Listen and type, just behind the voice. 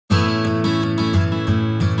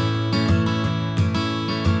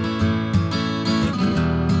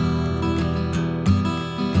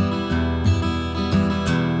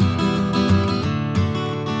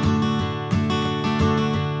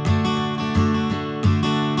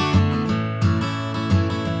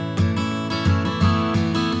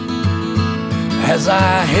As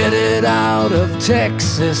I headed out of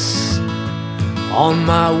Texas on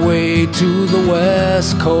my way to the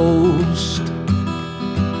West Coast,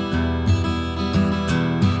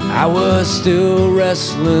 I was still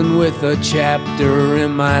wrestling with a chapter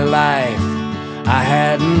in my life I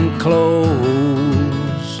hadn't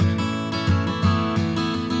closed.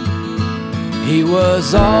 He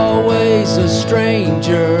was always a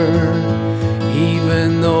stranger,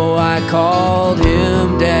 even though I called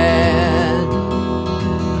him Dad.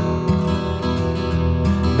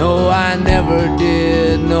 No, I never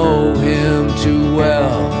did know him too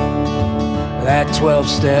well, that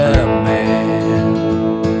 12-step man.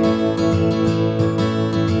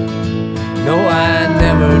 No, I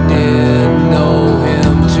never did know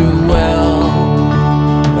him too well,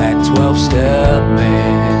 that 12-step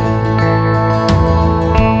man.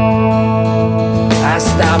 I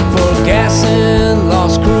stopped for gas in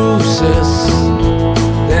Las Cruces,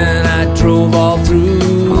 then I drove all through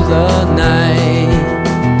the night.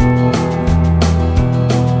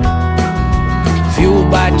 Fueled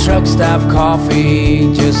by truck stop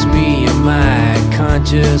coffee, just me and my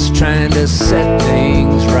conscience trying to set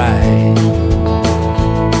things right.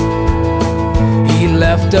 He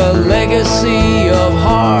left a legacy of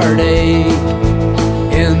heartache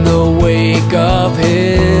in the wake of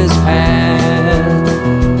his path.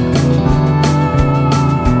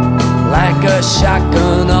 Like a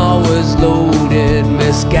shotgun always loaded,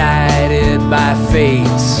 misguided by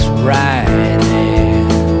fate's right hand.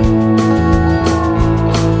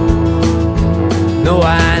 No,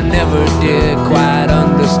 I never did quite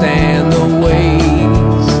understand the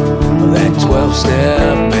ways of that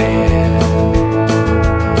 12-step man.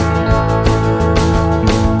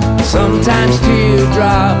 Sometimes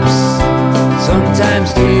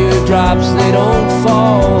teardrops, they don't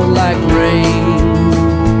fall like rain.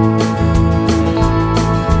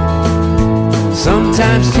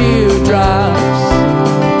 Sometimes teardrops,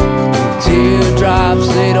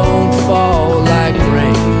 they don't fall like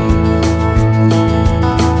rain.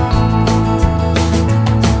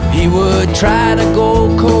 He would try to go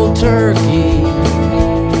cold turkey,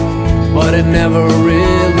 but it never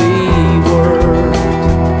really worked.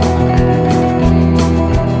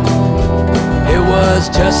 It was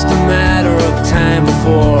just a matter of time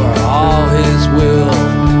before all his will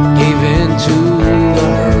gave in to the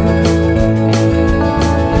hurt.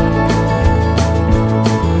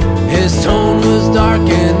 His tone was dark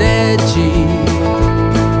and edgy,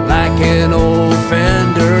 like an old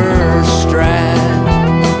Fender Strat.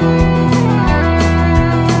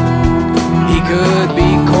 Could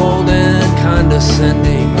be cold and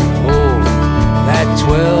condescending, oh, that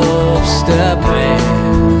 12-step man.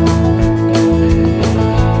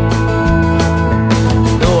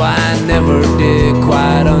 No, I never did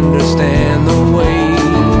quite understand the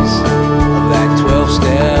ways of that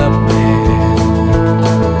 12-step man.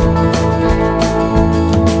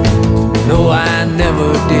 No, I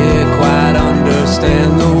never did quite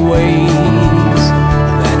understand the ways of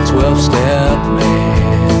that 12-step man.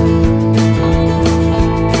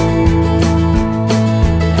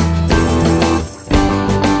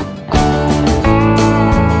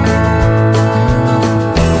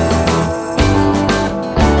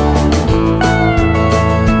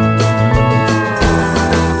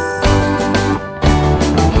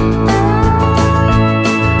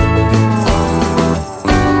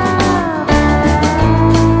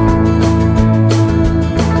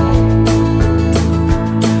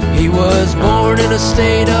 In a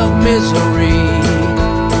state of misery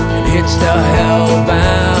and hitched a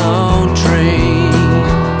hell-bound train.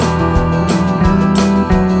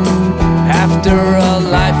 After a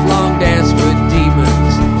lifelong dance with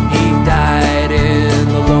demons, he died in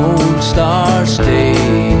the Lone Star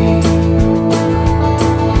State.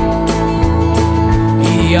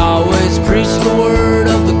 He always preached the word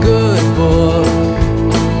of the good book,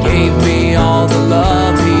 gave me all the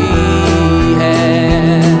love he had.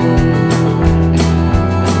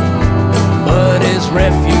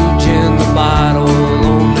 Refuge in the bottle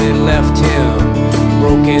only left him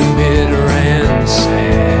broken, bitter, and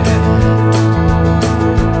sad.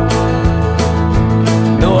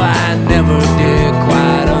 No, I never did